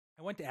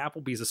went to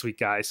Applebee's this week,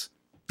 guys.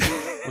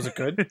 Was it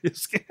good?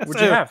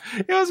 What'd you have?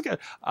 It was good. It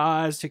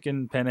was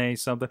chicken penne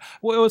something.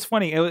 Well, it was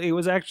funny. It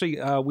was actually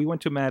we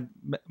went to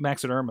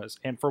Max and Irma's,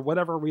 and for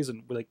whatever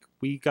reason,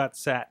 we got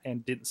sat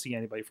and didn't see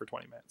anybody for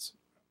 20 minutes.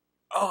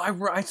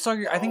 Oh, I saw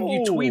you. I think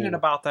you tweeted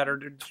about that. Or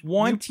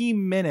 20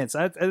 minutes.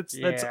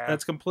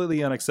 That's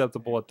completely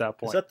unacceptable at that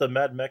point. Is that the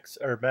Max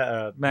and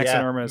Irma's? Max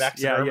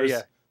yeah, and Irma's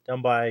yeah.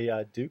 Down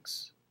by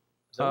Duke's?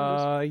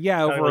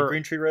 Yeah, over like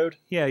Green Tree Road.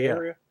 Yeah,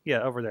 area?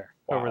 Yeah, over there.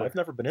 Wow, over there. I've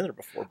never been in there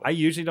before. But I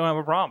usually don't have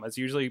a problem. It's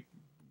usually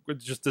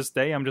just this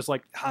day. I'm just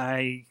like,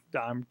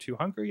 I'm too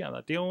hungry. I'm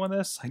not dealing with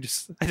this. I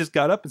just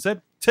got up and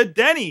said to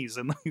Denny's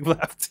and we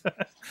left.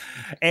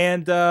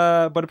 And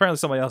but apparently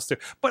somebody else too.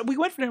 But we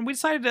went for dinner. We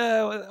decided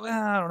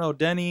I don't know,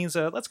 Denny's.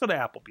 Let's go to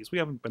Applebee's. We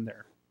haven't been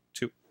there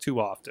too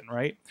often,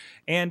 right?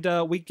 And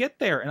we get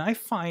there and I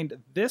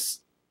find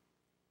this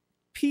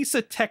piece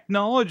of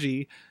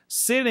technology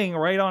sitting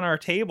right on our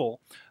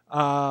table.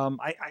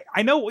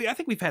 I know. I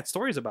think we've had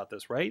stories about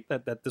this, right?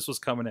 That this was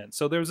coming in.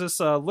 So there's this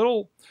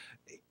little.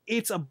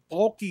 It's a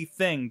bulky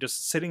thing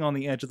just sitting on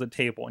the edge of the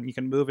table, and you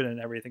can move it and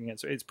everything. And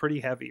so it's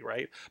pretty heavy,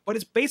 right? But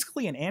it's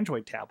basically an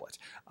Android tablet.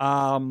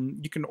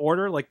 You can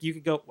order, like you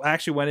could go. I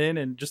actually went in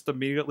and just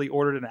immediately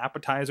ordered an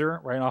appetizer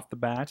right off the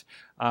bat.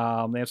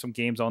 They have some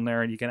games on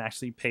there, and you can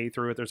actually pay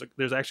through it.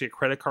 There's actually a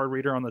credit card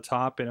reader on the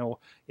top, and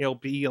it'll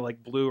be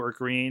like blue or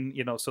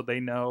green, so they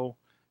know.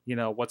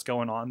 What's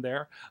going on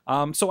there.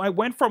 So I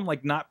went from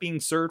like not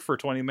being served for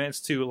 20 minutes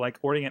to like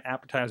ordering an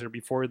appetizer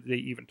before they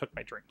even took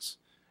my drinks.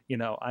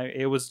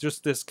 It was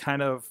just this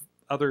kind of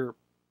other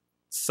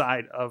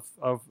side of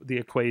the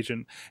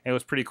equation. And it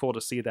was pretty cool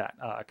to see that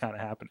kind of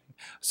happening.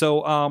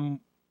 So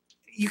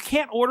you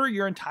can't order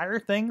your entire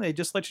thing. They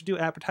just let you do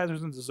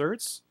appetizers and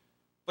desserts,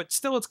 but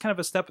still it's kind of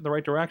a step in the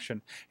right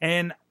direction.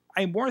 And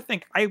I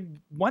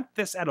want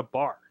this at a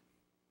bar.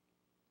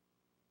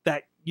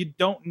 That you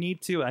don't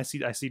need to. I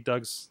see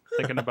Doug's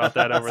thinking about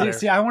that over there.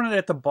 See, I want it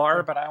at the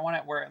bar, but I want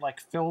it where it like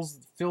fills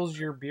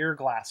your beer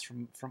glass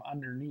from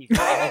underneath.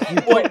 Like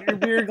you put your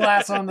beer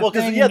glass on the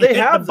thing. Yeah, they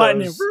have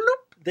those.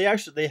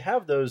 They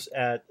have those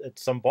at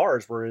some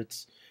bars where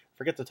it's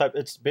forget the type.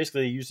 It's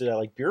basically they use it at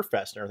like Beer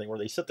Fest and everything, where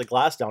they set the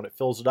glass down, it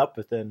fills it up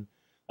within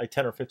like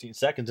 10 or 15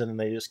 seconds, and then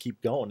they just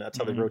keep going. That's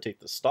how they rotate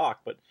the stock,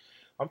 but.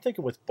 I'm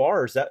thinking with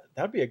bars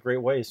that'd be a great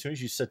way as soon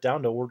as you sit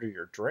down to order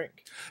your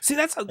drink. See,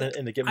 that's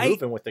and to get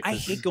moving with it. I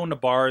hate going to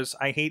bars.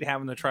 I hate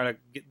having to try to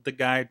get the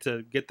guy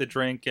to get the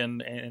drink,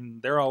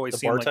 and they're always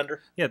the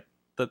bartender. Like,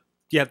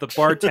 the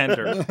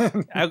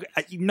bartender.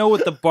 You know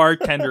what the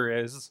bartender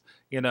is,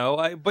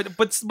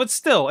 but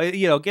still,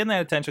 getting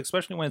that attention,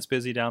 especially when it's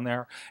busy down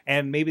there,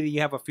 and maybe you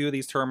have a few of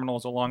these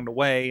terminals along the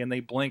way, and they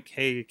blink,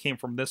 hey, it came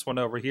from this one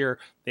over here.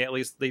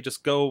 They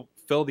just go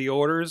fill the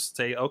orders,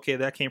 say, okay,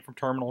 that came from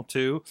Terminal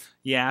 2.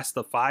 You ask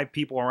the 5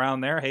 people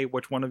around there, hey,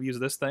 which one of you is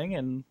this thing,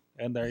 and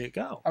there you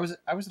go. I was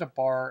at a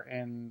bar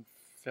in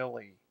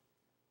Philly,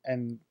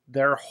 and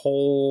their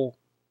whole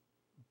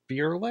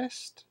beer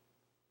list.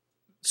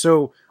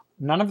 So.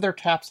 None of their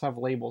taps have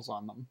labels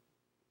on them.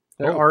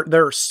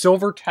 There are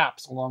silver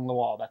taps along the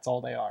wall. That's all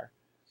they are.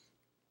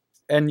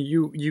 And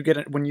you get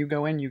it when you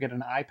go in. You get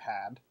an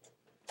iPad,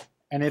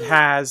 and it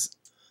has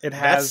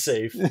That's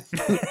safe.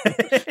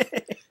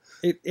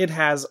 it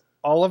has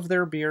all of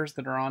their beers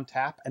that are on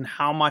tap and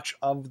how much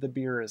of the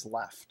beer is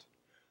left.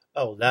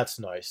 Oh, that's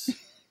nice.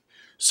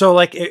 So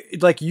like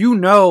you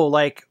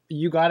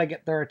got to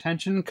get their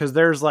attention because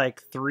there's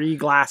like 3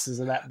 glasses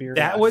of that beer.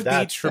 That would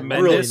be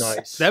tremendous. Really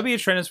nice. That'd be a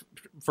tremendous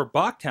for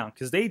Bachtown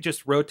because they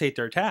just rotate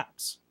their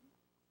taps.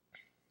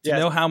 Do you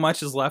know how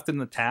much is left in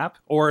the tap,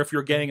 or if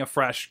you're getting a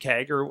fresh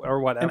keg or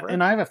whatever?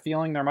 And I have a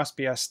feeling there must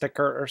be a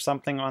sticker or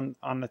something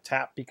on the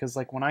tap because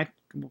like when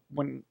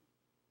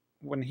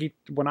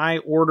I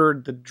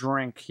ordered the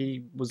drink,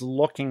 he was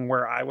looking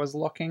where I was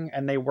looking,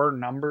 and they were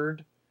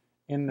numbered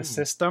in the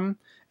system.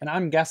 And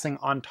I'm guessing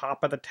on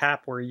top of the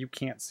tap where you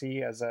can't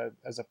see as a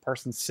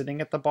person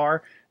sitting at the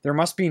bar, there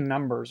must be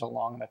numbers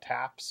along the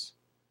taps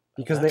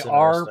because they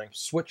are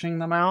switching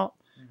them out.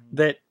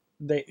 That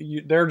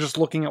they're just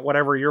looking at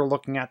whatever you're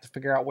looking at to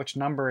figure out which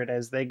number it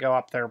is. They go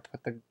up there,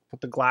 put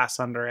the glass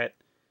under it,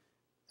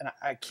 and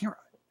I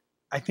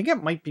think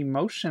it might be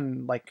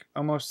motion, like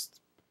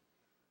almost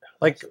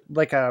like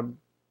a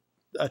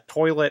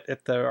toilet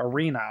at the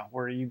arena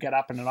where you get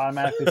up and it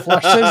automatically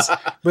flushes.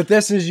 But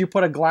this is you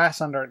put a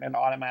glass under it and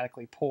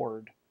automatically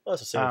poured. Well,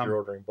 that's the same if you're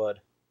ordering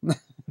Bud.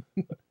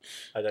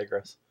 I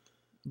digress.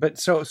 But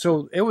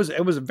so it was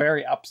a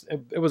very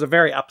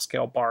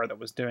upscale bar that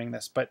was doing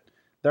this, but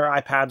their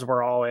iPads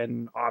were all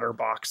in Otter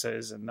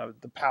boxes, and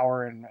the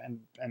power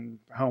and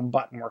home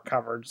button were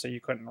covered, so you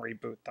couldn't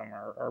reboot them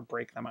or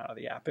break them out of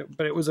the app.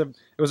 But it was a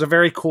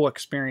very cool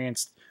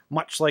experience,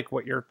 much like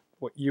what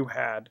you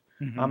had.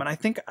 And I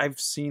think I've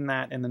seen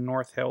that in the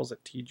North Hills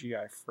at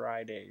TGI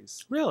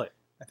Fridays. Really?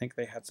 I think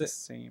they had the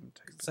same.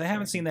 So I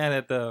haven't seen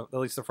that at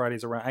least the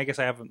Fridays around. I guess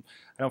I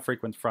don't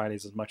frequent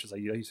Fridays as much as I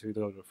used to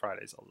go to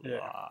Fridays a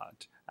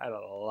lot. I had a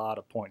lot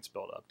of points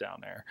built up down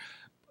there.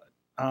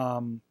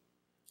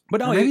 But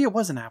no, Or maybe it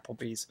was an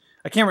Applebee's.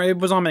 I can't remember.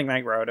 It was on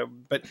McKnight Road,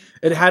 but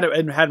it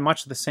had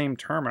much the same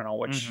terminal,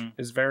 which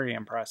is very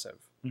impressive.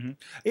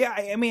 Yeah,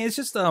 I mean, it's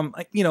just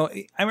like, you know,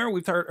 I remember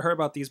we've heard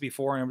about these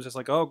before, and it was just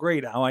like, oh,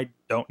 great, now I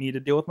don't need to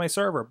deal with my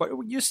server, but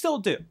you still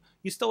do.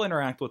 You still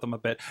interact with them a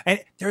bit,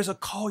 and there's a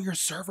call your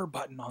server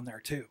button on there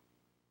too.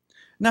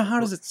 Now, how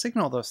does it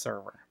signal the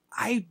server?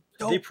 I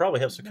don't. They probably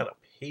have some kind of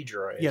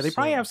pager. Yeah, they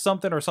probably have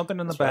something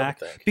in the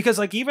back, because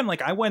like even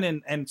like I went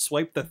in and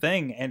swiped the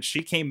thing, and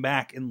she came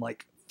back in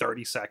like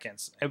 30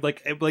 seconds.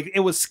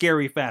 It was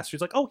scary fast.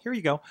 She's like, oh, here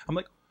you go. I'm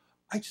like,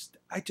 I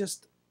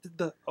just did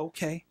the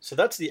okay. So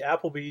that's the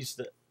Applebee's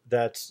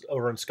that's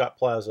over in Scott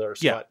Plaza or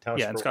Scott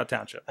Township. Yeah, in Scott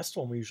Township. That's the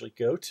one we usually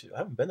go to. I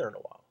haven't been there in a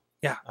while.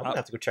 Yeah, I'm gonna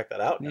have to go check that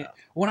out now. Yeah.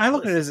 When I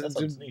look at it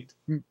as neat.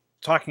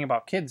 talking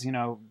about kids, you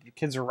know,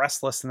 kids are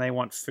restless and they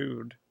want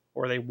food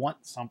or they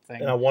want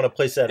something. And I want to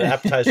place that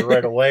appetizer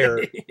right away,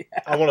 or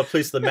I want to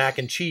place the mac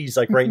and cheese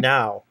like right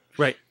now.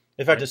 Right.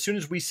 In fact, as soon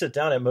as we sit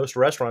down at most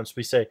restaurants,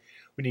 we say,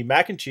 we need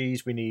mac and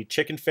cheese, we need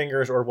chicken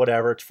fingers or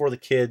whatever. It's for the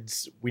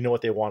kids. We know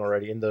what they want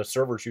already. And the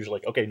server's usually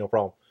like, okay, no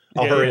problem.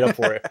 I'll hurry it up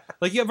for you.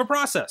 Like you have a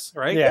process,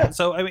 right? Yeah.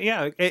 So I mean,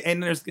 yeah,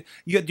 and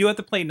you have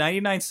to pay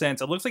 99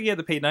 cents. It looks like you have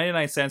to pay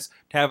 99 cents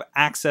to have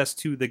access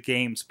to the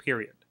games.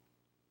 Period.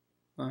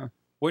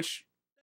 Which